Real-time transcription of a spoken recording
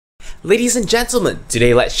Ladies and gentlemen,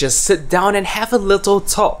 today let's just sit down and have a little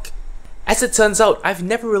talk. As it turns out, I've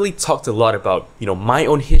never really talked a lot about, my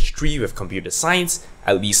own history with computer science,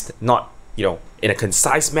 at least not, in a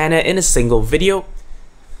concise manner in a single video.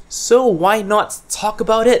 So why not talk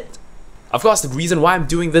about it? Of course, the reason why I'm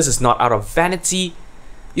doing this is not out of vanity.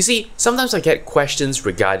 You see, sometimes I get questions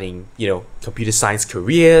regarding, computer science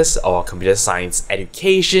careers or computer science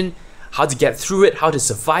education, how to get through it, how to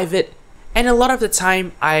survive it. And a lot of the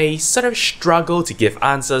time, I sort of struggle to give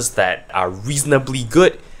answers that are reasonably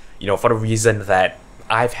good, for the reason that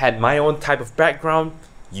I've had my own type of background,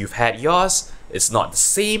 you've had yours, it's not the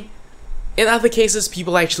same. In other cases,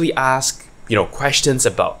 people actually ask, questions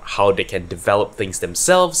about how they can develop things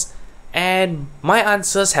themselves, and my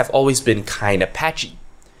answers have always been kinda patchy.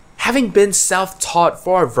 Having been self-taught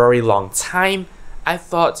for a very long time, I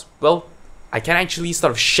thought, well, I can actually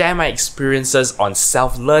sort of share my experiences on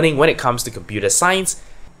self-learning when it comes to computer science.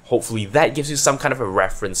 Hopefully that gives you some kind of a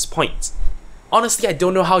reference point. Honestly, I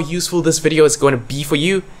don't know how useful this video is going to be for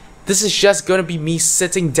you. This is just going to be me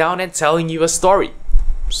sitting down and telling you a story.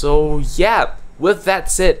 So yeah, with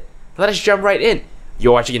that said, let us jump right in.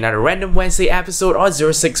 You're watching another Random Wednesday episode on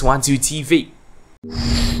 0612 TV.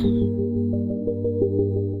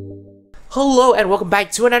 Hello and welcome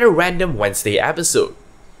back to another Random Wednesday episode.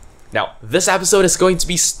 Now, this episode is going to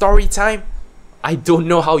be story time. I don't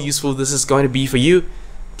know how useful this is going to be for you,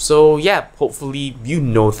 so yeah, hopefully you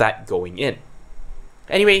know that going in.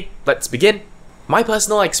 Anyway, let's begin. My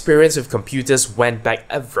personal experience with computers went back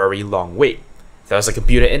a very long way. There was a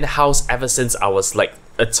computer in the house ever since I was like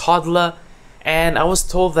a toddler, and I was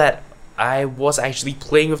told that I was actually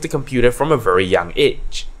playing with the computer from a very young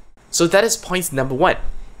age. So that is point number one.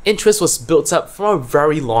 Interest was built up from a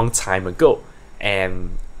very long time ago,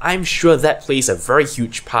 and I'm sure that plays a very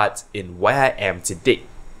huge part in where I am today.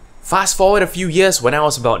 Fast forward a few years, when I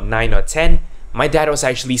was about 9 or 10, my dad was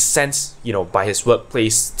actually sent, by his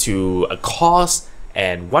workplace to a course,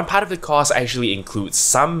 and one part of the course actually includes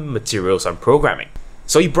some materials on programming.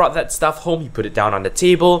 So he brought that stuff home, he put it down on the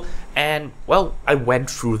table, and well, I went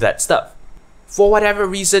through that stuff. For whatever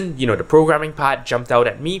reason, the programming part jumped out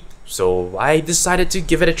at me, so I decided to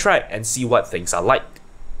give it a try and see what things are like.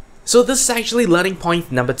 So this is actually learning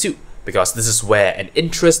point number 2, because this is where an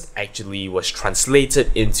interest actually was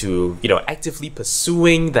translated into, actively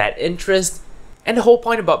pursuing that interest. And the whole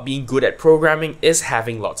point about being good at programming is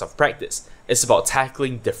having lots of practice. It's about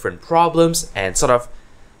tackling different problems and sort of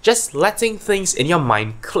just letting things in your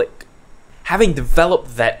mind click. Having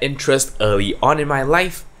developed that interest early on in my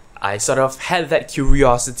life, I sort of had that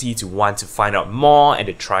curiosity to want to find out more and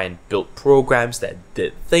to try and build programs that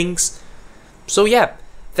did things. So yeah,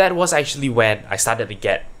 that was actually when I started to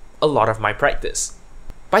get a lot of my practice.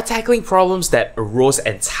 By tackling problems that arose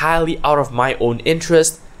entirely out of my own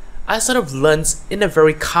interest, I sort of learned in a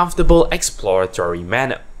very comfortable, exploratory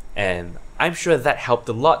manner, and I'm sure that helped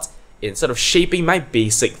a lot in sort of shaping my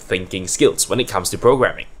basic thinking skills when it comes to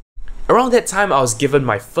programming. Around that time, I was given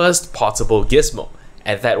my first portable gizmo,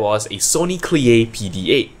 and that was a Sony Clie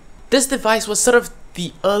PDA. This device was sort of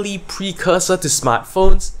the early precursor to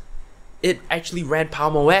smartphones. It actually ran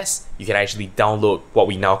Palm OS. You can actually download what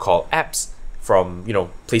we now call apps from,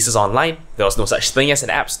 places online. There was no such thing as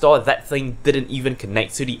an app store. That thing didn't even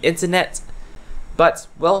connect to the internet. But,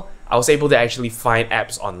 well, I was able to actually find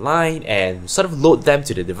apps online and sort of load them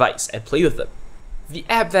to the device and play with them. The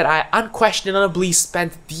app that I unquestionably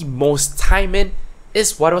spent the most time in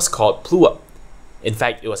is what was called Plua. In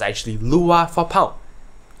fact, it was actually Lua for Palm.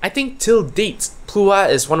 I think till date, Plua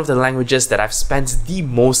is one of the languages that I've spent the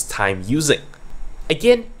most time using.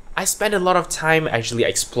 Again, I spent a lot of time actually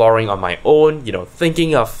exploring on my own,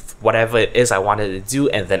 thinking of whatever it is I wanted to do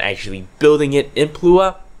and then actually building it in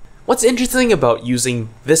Plua. What's interesting about using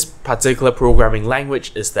this particular programming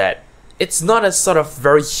language is that it's not a sort of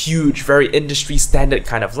very huge, very industry standard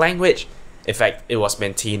kind of language. In fact, it was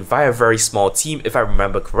maintained by a very small team if I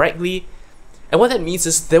remember correctly. And what that means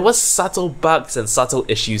is there was subtle bugs and subtle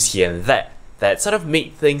issues here and there that sort of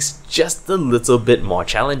made things just a little bit more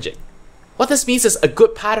challenging. What this means is a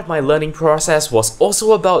good part of my learning process was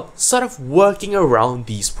also about sort of working around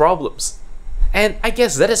these problems. And I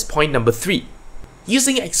guess that is point number 3.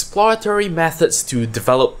 Using exploratory methods to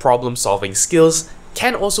develop problem-solving skills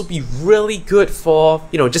can also be really good for,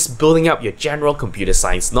 just building up your general computer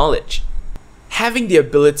science knowledge. Having the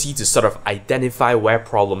ability to sort of identify where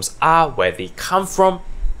problems are, where they come from,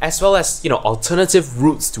 as well as, alternative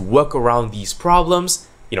routes to work around these problems,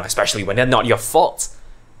 especially when they're not your fault.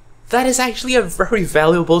 That is actually a very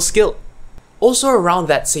valuable skill. Also around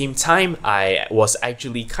that same time, I was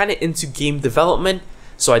actually kinda into game development,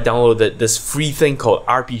 So I downloaded this free thing called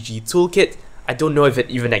RPG Toolkit. I don't know if it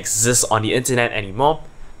even exists on the internet anymore,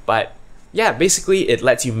 but yeah, basically it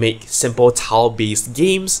lets you make simple tile-based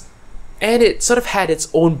games, and it sort of had its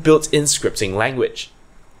own built-in scripting language.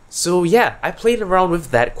 So yeah, I played around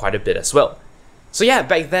with that quite a bit as well. So yeah,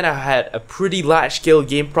 back then I had a pretty large-scale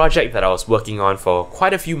game project that I was working on for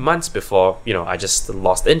quite a few months before, I just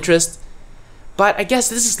lost interest. But I guess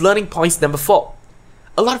this is learning points number 4.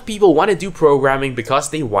 A lot of people want to do programming because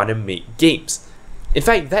they want to make games. In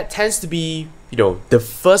fact, that tends to be, the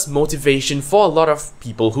first motivation for a lot of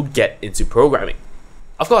people who get into programming.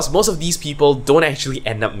 Of course, most of these people don't actually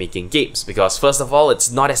end up making games because first of all,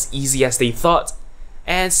 it's not as easy as they thought.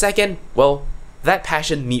 And second, well, that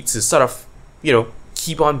passion needs to sort of,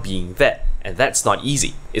 keep on being there. And that's not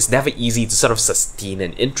easy. It's never easy to sort of sustain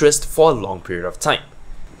an interest for a long period of time.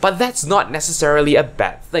 But that's not necessarily a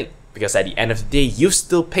bad thing, because at the end of the day, you've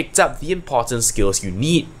still picked up the important skills you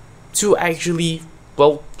need to actually,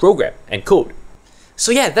 program and code.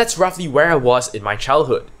 So yeah, that's roughly where I was in my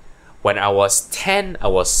childhood. When I was 10, I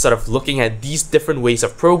was sort of looking at these different ways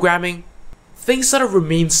of programming. Things sort of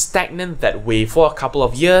remained stagnant that way for a couple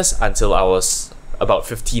of years until I was about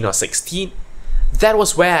 15 or 16. That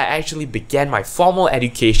was where I actually began my formal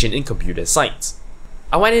education in computer science.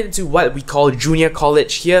 I went into what we call junior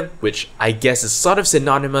college here, which I guess is sort of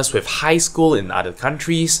synonymous with high school in other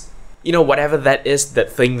countries. Whatever that is,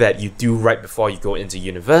 that thing that you do right before you go into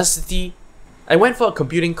university. I went for a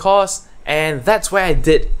computing course, and that's where I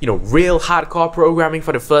did, real hardcore programming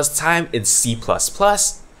for the first time in C++.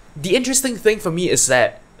 The interesting thing for me is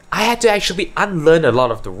that I had to actually unlearn a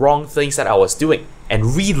lot of the wrong things that I was doing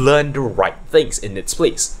and relearn the right things in its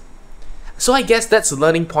place. So I guess that's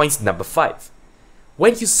learning point number 5.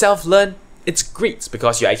 When you self-learn, it's great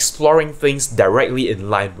because you're exploring things directly in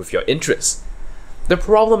line with your interests. The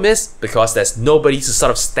problem is, because there's nobody to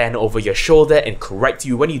sort of stand over your shoulder and correct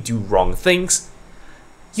you when you do wrong things,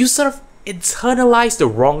 you sort of internalize the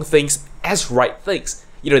wrong things as right things.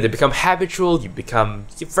 They become habitual, you're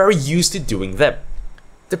very used to doing them.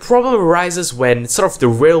 The problem arises when sort of the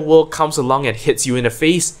real world comes along and hits you in the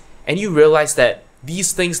face, and you realize that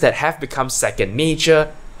these things that have become second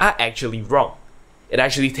nature are actually wrong. It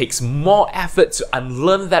actually takes more effort to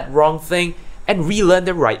unlearn that wrong thing and relearn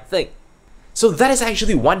the right thing. So that is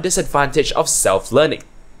actually one disadvantage of self-learning.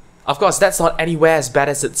 Of course, that's not anywhere as bad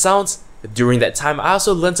as it sounds. During that time, I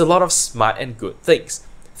also learned a lot of smart and good things.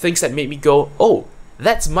 Things that made me go, oh,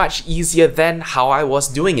 that's much easier than how I was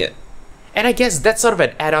doing it. And I guess that's sort of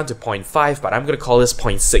an add-on to point 5, but I'm gonna call this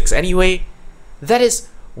point 6 anyway. That is,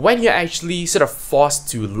 when you're actually sort of forced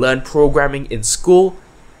to learn programming in school,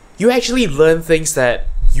 you actually learn things that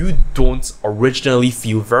you don't originally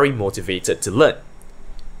feel very motivated to learn.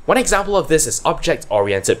 One example of this is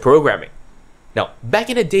object-oriented programming. Now, back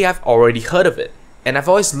in the day, I've already heard of it, and I've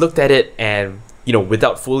always looked at it and,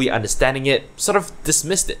 without fully understanding it, sort of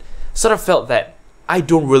dismissed it. Sort of felt that I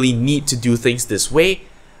don't really need to do things this way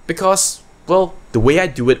because, the way I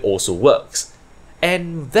do it also works.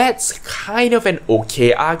 And that's kind of an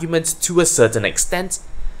okay argument to a certain extent,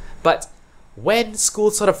 but when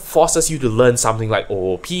school sort of forces you to learn something like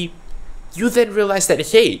OOP, you then realize that,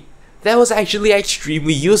 hey, that was actually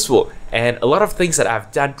extremely useful, and a lot of things that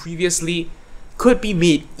I've done previously could be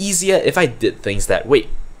made easier if I did things that way.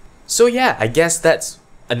 So yeah, I guess that's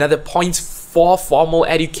another point for formal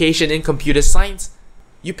education in computer science.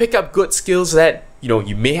 You pick up good skills that,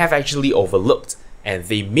 you may have actually overlooked, and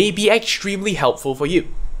they may be extremely helpful for you.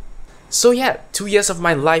 So yeah, 2 years of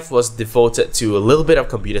my life was devoted to a little bit of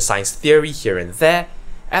computer science theory here and there,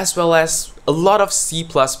 as well as a lot of C++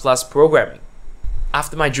 programming.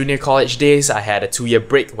 After my junior college days, I had a 2-year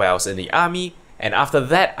break where I was in the army, and after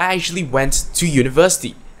that I actually went to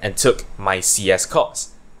university and took my CS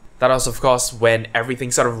course. That was of course when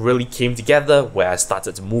everything sort of really came together, where I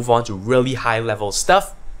started to move on to really high level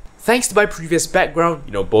stuff. Thanks to my previous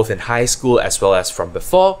background, both in high school as well as from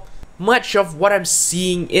before, much of what I'm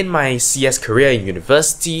seeing in my CS career in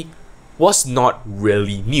university was not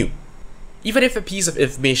really new. Even if a piece of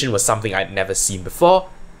information was something I'd never seen before,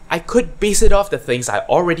 I could base it off the things I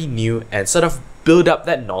already knew and sort of build up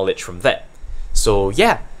that knowledge from that. So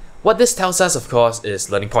yeah, what this tells us of course is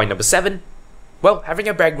learning point number 7. Having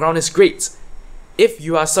a background is great. If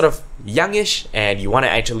you are sort of youngish and you want to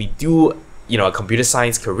actually do a computer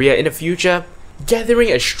science career in the future, gathering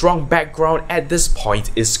a strong background at this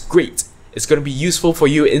point is great. It's going to be useful for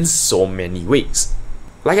you in so many ways.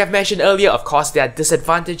 Like I've mentioned earlier, of course there are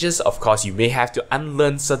disadvantages. Of course you may have to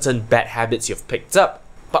unlearn certain bad habits you've picked up,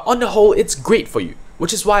 but on the whole it's great for you,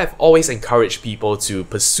 which is why I've always encouraged people to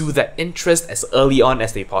pursue that interest as early on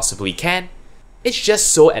as they possibly can. It's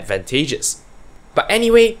just so advantageous. But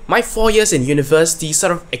anyway, my 4 years in university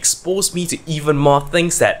sort of exposed me to even more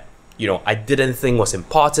things that, I didn't think was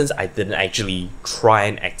important, I didn't actually try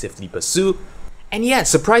and actively pursue. And yeah,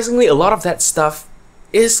 surprisingly, a lot of that stuff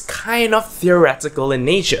is kind of theoretical in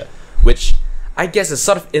nature, which I guess is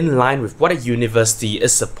sort of in line with what a university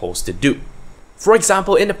is supposed to do. For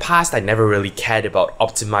example, in the past, I never really cared about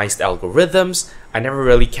optimized algorithms, I never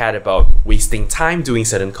really cared about wasting time doing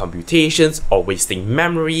certain computations or wasting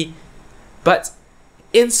memory, but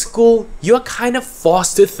in school, you're kind of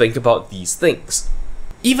forced to think about these things.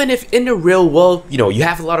 Even if in the real world, you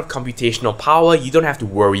have a lot of computational power, you don't have to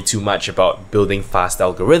worry too much about building fast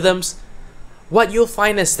algorithms, what you'll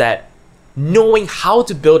find is that knowing how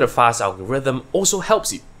to build a fast algorithm also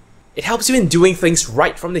helps you. It helps you in doing things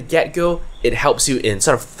right from the get-go, it helps you in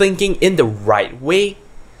sort of thinking in the right way.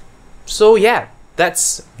 So yeah,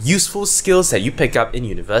 that's useful skills that you pick up in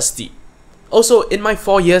university. Also, in my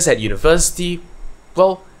 4 years at university,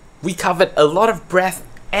 well, we covered a lot of breadth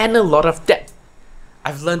and a lot of depth.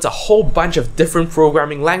 I've learned a whole bunch of different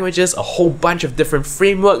programming languages, a whole bunch of different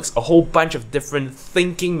frameworks, a whole bunch of different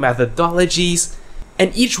thinking methodologies,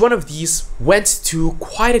 and each one of these went to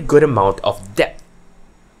quite a good amount of depth.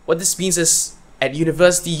 What this means is, at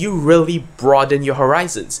university, you really broaden your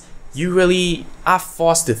horizons. You really are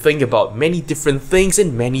forced to think about many different things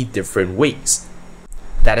in many different ways.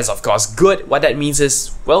 That is of course good. What that means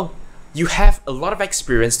is, well, you have a lot of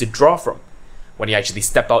experience to draw from. When you actually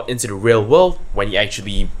step out into the real world, when you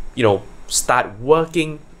actually, start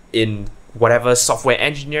working in whatever software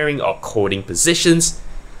engineering or coding positions,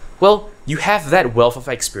 well, you have that wealth of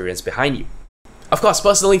experience behind you. Of course,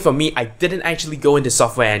 personally for me, I didn't actually go into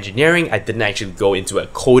software engineering, I didn't actually go into a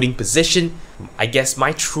coding position. I guess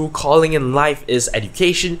my true calling in life is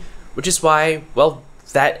education, which is why, well,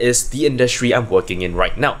 that is the industry I'm working in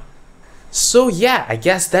right now. So yeah, I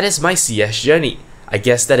guess that is my CS journey. I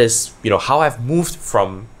guess that is, how I've moved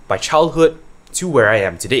from my childhood to where I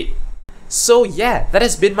am today. So yeah, that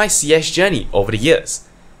has been my CS journey over the years.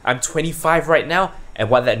 I'm 25 right now, and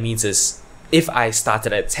what that means is, if I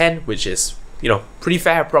started at 10, which is, pretty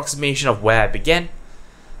fair approximation of where I began,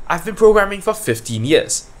 I've been programming for 15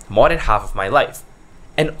 years, more than half of my life.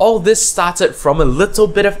 And all this started from a little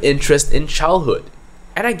bit of interest in childhood.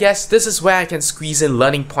 And I guess this is where I can squeeze in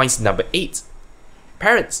learning points number 8.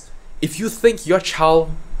 Parents, if you think your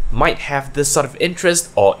child might have this sort of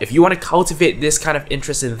interest, or if you want to cultivate this kind of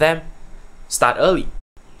interest in them, start early.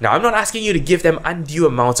 Now, I'm not asking you to give them undue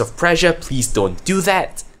amounts of pressure, please don't do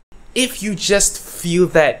that. If you just feel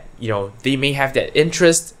that, they may have that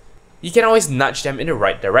interest, you can always nudge them in the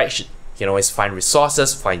right direction. You can always find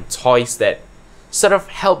resources, find toys that sort of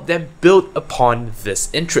help them build upon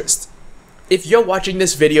this interest. If you're watching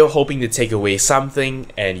this video hoping to take away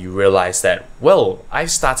something and you realize that, well,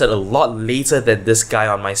 I've started a lot later than this guy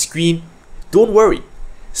on my screen, don't worry.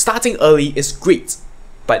 Starting early is great,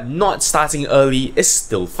 but not starting early is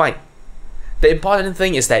still fine. The important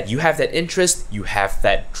thing is that you have that interest, you have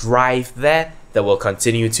that drive there that will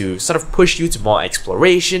continue to sort of push you to more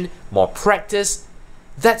exploration, more practice.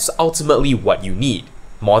 That's ultimately what you need,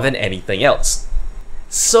 more than anything else.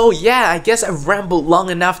 So yeah, I guess I've rambled long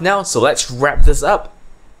enough now, so let's wrap this up.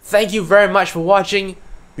 Thank you very much for watching.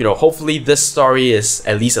 Hopefully this story is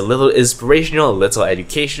at least a little inspirational, a little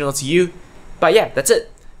educational to you. But yeah, that's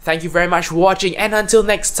it. Thank you very much for watching, and until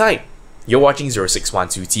next time, you're watching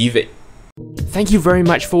 0612 TV. Thank you very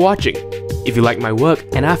much for watching. If you like my work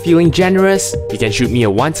and are feeling generous, you can shoot me a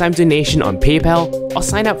one-time donation on PayPal or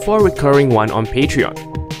sign up for a recurring one on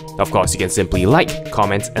Patreon. Of course, you can simply like,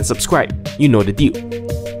 comment, and subscribe. You know the deal.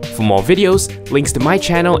 For more videos, links to my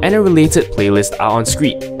channel and a related playlist are on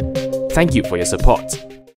screen. Thank you for your support.